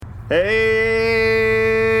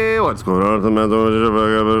Hey, what's going on?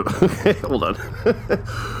 Hold on.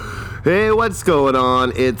 Hey, what's going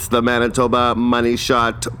on? It's the Manitoba Money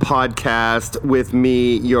Shot Podcast with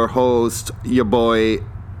me, your host, your boy,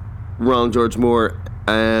 Ron George Moore,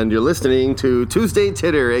 and you're listening to Tuesday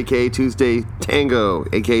Titter, aka Tuesday Tango,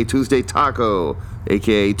 aka Tuesday Taco,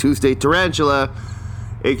 aka Tuesday Tarantula,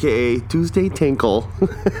 aka Tuesday Tinkle.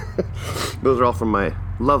 Those are all from my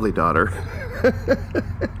lovely daughter.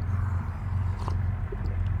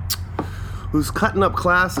 Who's cutting up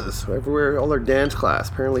classes everywhere, all her dance class.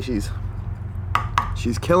 Apparently she's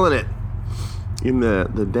killing it in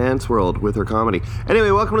the dance world with her comedy.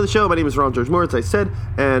 Anyway, welcome to the show. My name is Ron George Moore, as I said,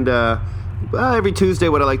 and every Tuesday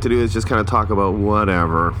what I like to do is just kind of talk about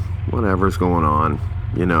whatever's going on,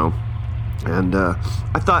 you know. And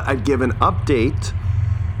I thought I'd give an update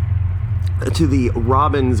to the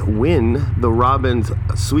Robins win, the Robins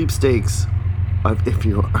sweepstakes. If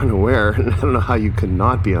you're unaware, I don't know how you could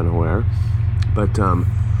not be unaware, but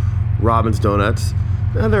Robins Donuts,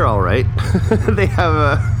 they're all right. They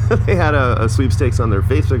had a sweepstakes on their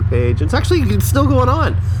Facebook page. It's actually still going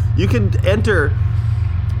on. You can enter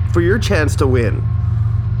for your chance to win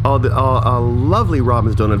all lovely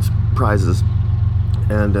Robins Donuts prizes.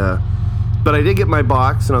 And but I did get my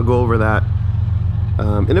box, and I'll go over that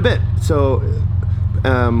in a bit. So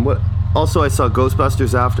also I saw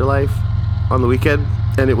Ghostbusters Afterlife on the weekend,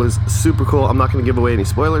 and it was super cool. I'm not going to give away any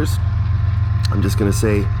spoilers. I'm just going to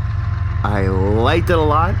say I liked it a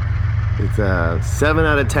lot. It's a 7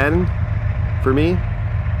 out of 10 for me.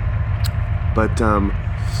 But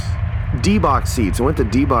D-box seats. I went to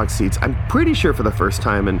D-box seats, I'm pretty sure for the first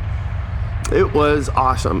time, and it was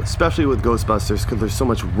awesome, especially with Ghostbusters, because there's so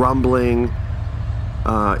much rumbling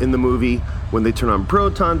in the movie. When they turn on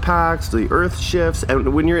proton packs, the earth shifts,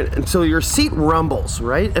 and when and so your seat rumbles,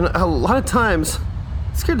 right? And a lot of times,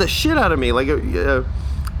 it scared the shit out of me. Like, I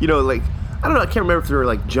don't know, I can't remember if there were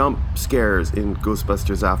like jump scares in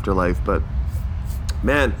Ghostbusters Afterlife, but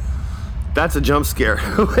man, that's a jump scare.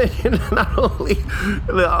 Not only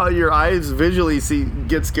your eyes visually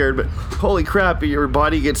get scared, but holy crap, your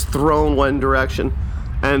body gets thrown one direction.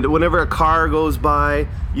 And whenever a car goes by,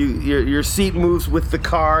 your seat moves with the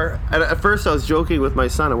car. And at first I was joking with my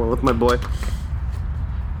son. I went with my boy.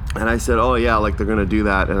 And I said, oh yeah, like they're going to do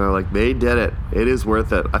that. And they're like, they did it. It is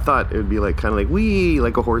worth it. I thought it would be like kind of like, wee,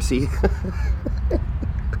 like a horsey.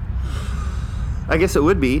 I guess it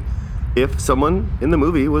would be if someone in the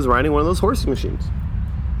movie was riding one of those horsey machines.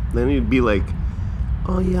 Then you'd be like,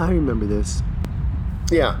 oh yeah, I remember this.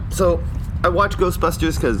 Yeah, so I watch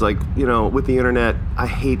Ghostbusters because, like, you know, with the internet, I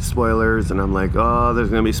hate spoilers, and I'm like, oh, there's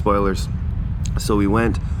gonna be spoilers. So we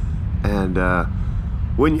went, and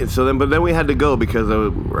but then we had to go because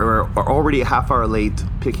we're already a half hour late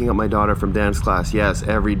picking up my daughter from dance class. Yes,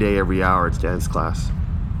 every day, every hour, it's dance class.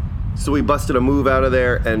 So we busted a move out of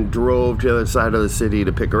there and drove to the other side of the city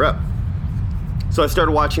to pick her up. So I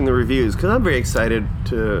started watching the reviews because I'm very excited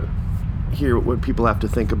to hear what people have to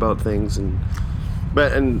think about things,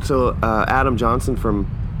 so Adam Johnson from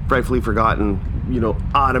Frightfully Forgotten,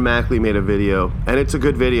 automatically made a video, and it's a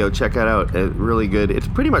good video. Check it out. It's really good.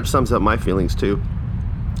 It pretty much sums up my feelings too.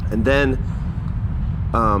 And then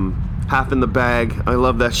Half in the Bag. I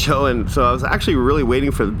love that show, and so I was actually really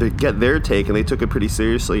waiting to get their take, and they took it pretty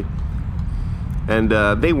seriously. And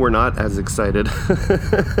they were not as excited.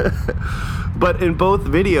 But in both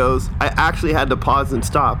videos, I actually had to pause and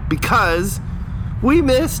stop because we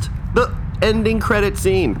missed the ending credit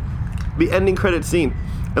scene.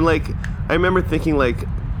 And like, I remember thinking like,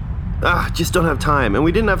 just don't have time. And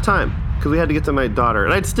we didn't have time because we had to get to my daughter,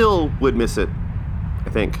 and I still would miss it, I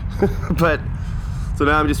think. But so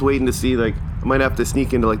now I'm just waiting to see, like, I might have to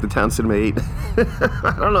sneak into like the Town Cinema 8.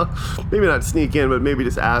 I don't know, maybe not sneak in, but maybe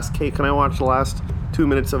just ask, hey, can I watch the last 2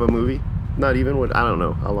 minutes of a movie? Not even, I don't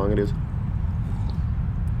know how long it is.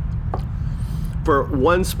 For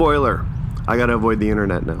one spoiler, I gotta avoid the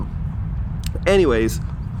internet now. Anyways,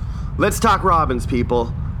 let's talk Robins,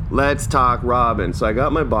 people. Let's talk Robins. So I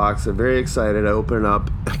got my box. I'm very excited. I open it up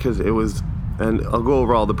because and I'll go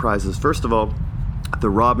over all the prizes. First of all, the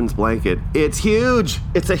Robins blanket. It's huge.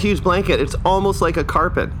 It's a huge blanket. It's almost like a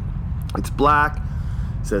carpet. It's black.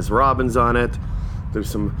 It says Robins on it. There's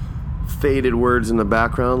some faded words in the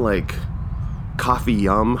background like coffee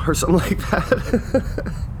yum or something like that.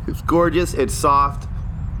 It's gorgeous. It's soft.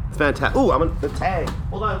 It's fantastic. Oh, the tag.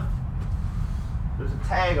 Hold on. There's a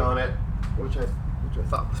tag on it, which I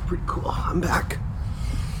thought was pretty cool. I'm back.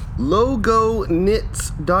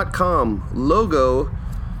 Logonits.com. Logo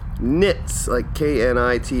knits, like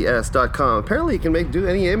KNITS.com. Apparently you can do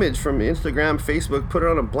any image from Instagram, Facebook, put it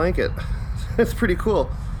on a blanket. That's pretty cool.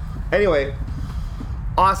 Anyway,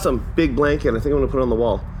 awesome big blanket. I think I'm going to put it on the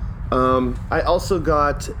wall. I also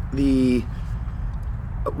got the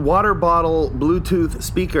water bottle Bluetooth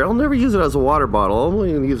speaker. I'll never use it as a water bottle. I'm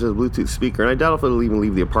only going to use it as a Bluetooth speaker, and I doubt if it'll even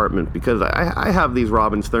leave the apartment because I have these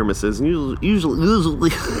Robbins thermoses, and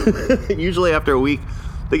usually after a week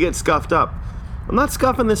they get scuffed up. I'm not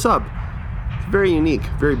scuffing this up. It's very unique,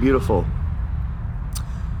 very beautiful.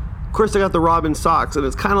 Of course, I got the Robin socks, and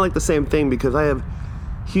it's kind of like the same thing because I have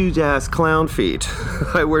huge ass clown feet.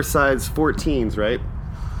 I wear size 14s, right?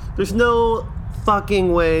 There's no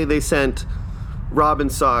fucking way they sent Robin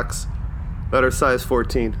socks that are size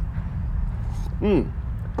 14.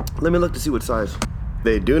 Let me look to see what size.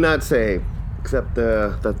 They do not say, except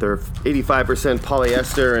that they're 85%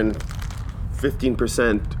 polyester and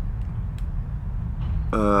 15%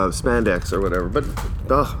 spandex or whatever. But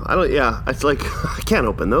I don't. Yeah, it's like I can't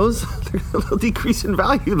open those. They'll decrease in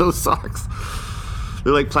value. Those socks.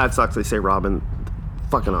 They're like plaid socks. They say Robin.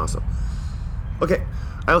 Fucking awesome. Okay,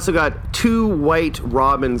 I also got 2 white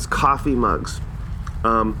Robins coffee mugs.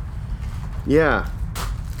 Yeah,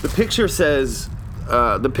 the picture says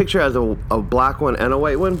the picture has a black one and a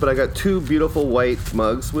white one, but I got 2 beautiful white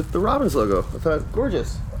mugs with the Robins logo. I thought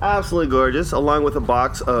gorgeous, absolutely gorgeous, along with a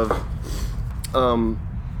box of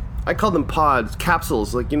I call them pods,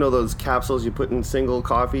 capsules, like, you know, those capsules you put in single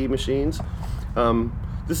coffee machines.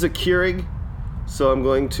 This is a Keurig, so I'm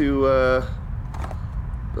going to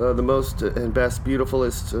the most and best,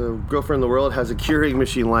 beautifulest girlfriend in the world has a Keurig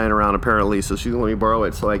machine lying around apparently, so she's gonna let me borrow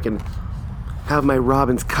it so I can have my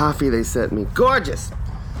Robins coffee they sent me. Gorgeous.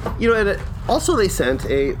 You know, and also they sent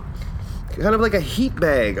a kind of like a heat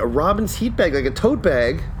bag, a Robins heat bag, like a tote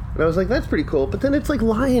bag, and I was like, that's pretty cool. But then it's like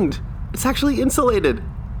lined. It's actually insulated.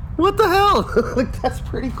 What the hell? Like, that's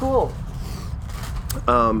pretty cool.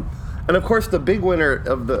 And of course, the big winner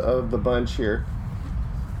of the bunch here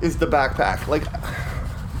is the backpack. Like,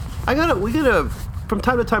 we gotta, from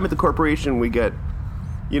time to time at the corporation, we get,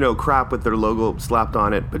 you know, crap with their logo slapped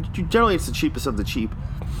on it, but generally it's the cheapest of the cheap.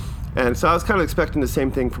 And so I was kind of expecting the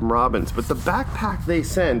same thing from Robins, but the backpack they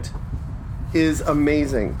sent is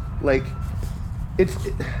amazing. Like,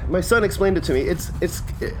 my son explained it to me. It's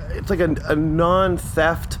like a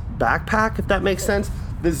non-theft backpack, if that makes sense.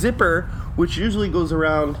 The zipper, which usually goes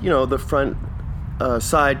around, you know, the front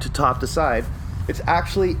side to top to side, it's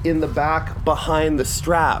actually in the back behind the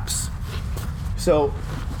straps. So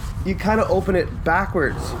you kind of open it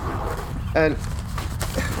backwards, and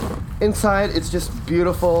inside it's just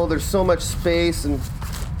beautiful. There's so much space and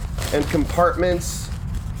compartments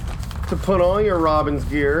to put all your Robins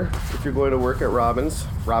gear if you're going to work at Robins.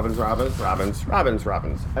 And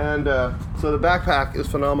so the backpack is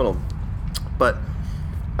phenomenal. But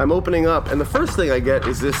I'm opening up, and the first thing I get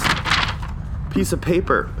is this piece of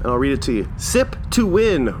paper, and I'll read it to you. Sip to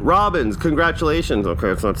win, Robins. Congratulations. Okay,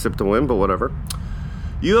 it's not sip to win, but whatever.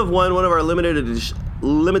 You have won one of our limited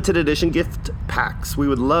edition gift packs. We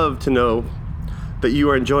would love to know that you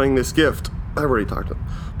are enjoying this gift. I've already talked to them.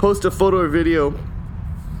 Post a photo or video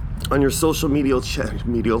on your social media channels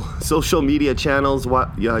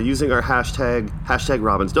using our hashtag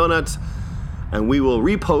Robins Donuts, and we will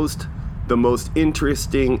repost the most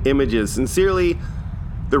interesting images. Sincerely,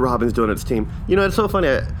 the Robins Donuts team. You know, it's so funny.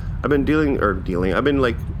 I've been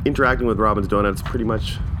like interacting with Robins Donuts pretty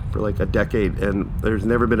much for like a decade, and there's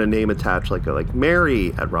never been a name attached like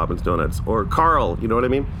Mary at Robins Donuts or Carl. You know what I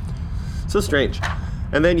mean? So strange.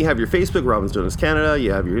 And then you have your Facebook, Robins Donuts Canada.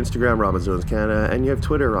 You have your Instagram, Robins Donuts Canada, and you have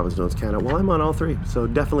Twitter, Robins Donuts Canada. Well, I'm on all 3, so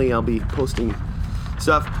definitely I'll be posting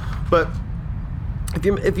stuff. But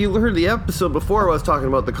if you heard the episode before, I was talking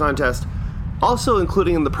about the contest. Also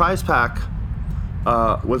including in the prize pack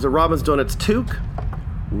was a Robins Donuts toque,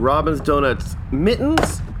 Robins Donuts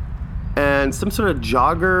mittens, and some sort of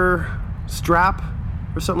jogger strap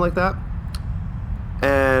or something like that.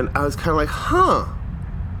 And I was kind of like,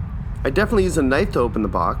 I definitely used a knife to open the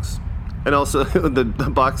box. And also the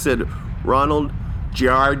box said Ronald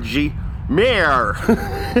Georgie Mayer.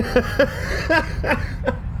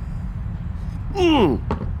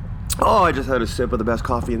 Oh, I just had a sip of the best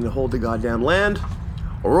coffee in the whole goddamn land.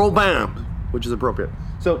 Or bam, which is appropriate.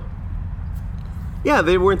 So, yeah,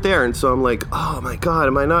 they weren't there. And so I'm like, oh my God,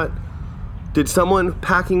 am I not? Did someone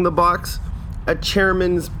packing the box at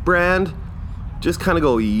Chairman's brand just kind of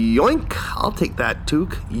go, yoink, I'll take that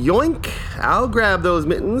toque. Yoink, I'll grab those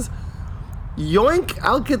mittens. Yoink,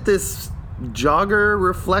 I'll get this jogger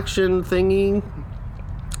reflection thingy.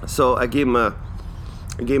 So I gave him a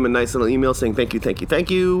nice little email saying thank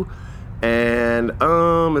you. And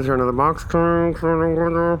is there another box coming? I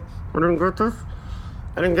didn't get this.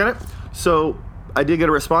 I didn't get it. So I did get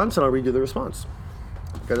a response, and I'll read you the response.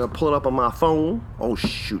 Gotta pull it up on my phone. Oh,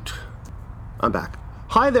 shoot. I'm back.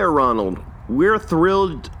 Hi there, Ronald. We're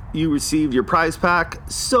thrilled you received your prize pack.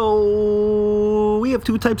 So we have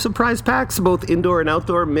 2 types of prize packs, both indoor and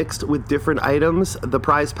outdoor, mixed with different items. The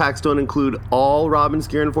prize packs don't include all Robin's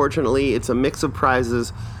gear, unfortunately. It's a mix of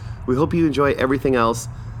prizes. We hope you enjoy everything else,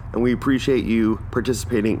 and we appreciate you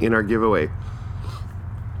participating in our giveaway.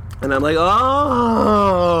 And I'm like,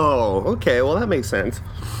 oh, okay, well, that makes sense.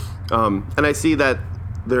 And I see that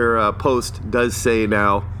their post does say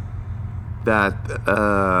now that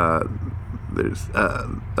there's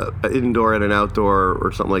an indoor and an outdoor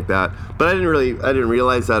or something like that. But I didn't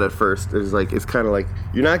realize that at first. It's kind of like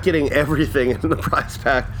you're not getting everything in the prize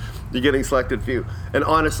pack. You're getting selected few. And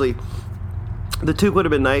honestly, the toque would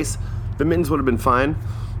have been nice. The mittens would have been fine.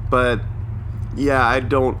 But yeah,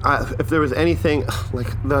 if there was anything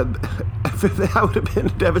like that, I would have been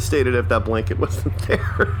devastated if that blanket wasn't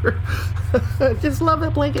there. I just love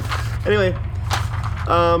that blanket. Anyway.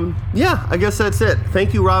 Yeah, I guess that's it.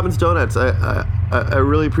 Thank you, Robin's Donuts. I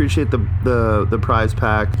really appreciate the prize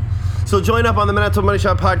pack. So join up on the Manitoba Money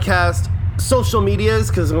Shot Podcast social medias,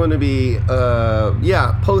 because I'm going to be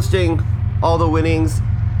posting all the winnings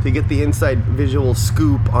to get the inside visual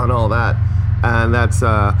scoop on all that. And that's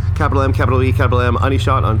capital M, capital E, capital M, Money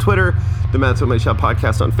Shot on Twitter, the Manitoba Money Shot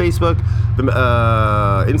Podcast on Facebook. The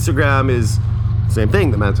Instagram is same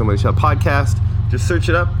thing, the Manitoba Money Shot Podcast. Just search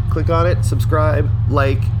it up, click on it, subscribe,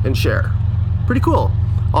 like, and share. Pretty cool.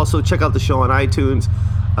 Also, check out the show on iTunes.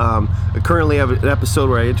 I currently have an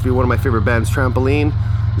episode where I interview one of my favorite bands, Trampoline.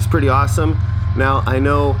 It's pretty awesome. Now, I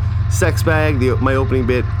know Sex Bag, my opening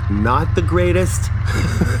bit, not the greatest.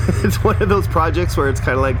 It's one of those projects where it's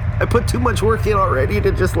kind of like, I put too much work in already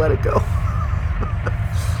to just let it go.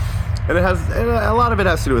 And a lot of it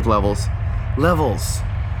has to do with levels. Levels.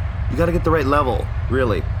 You got to get the right level,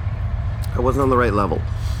 really. I wasn't on the right level.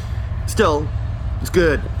 Still, it's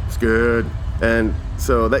good. It's good. And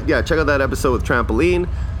so check out that episode with Trampoline,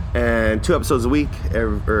 and 2 episodes a week.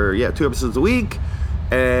 2 episodes a week.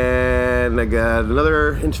 And I got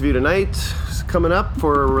another interview tonight coming up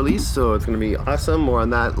for a release, so it's going to be awesome. More on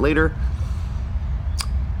that later.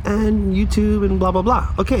 And YouTube and blah, blah,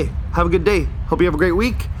 blah. Okay, have a good day. Hope you have a great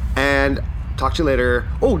week, and talk to you later.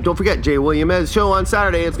 Oh, don't forget, Jay William Ez show on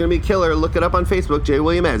Saturday. It's going to be killer. Look it up on Facebook, Jay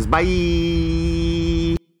William Ez. Bye.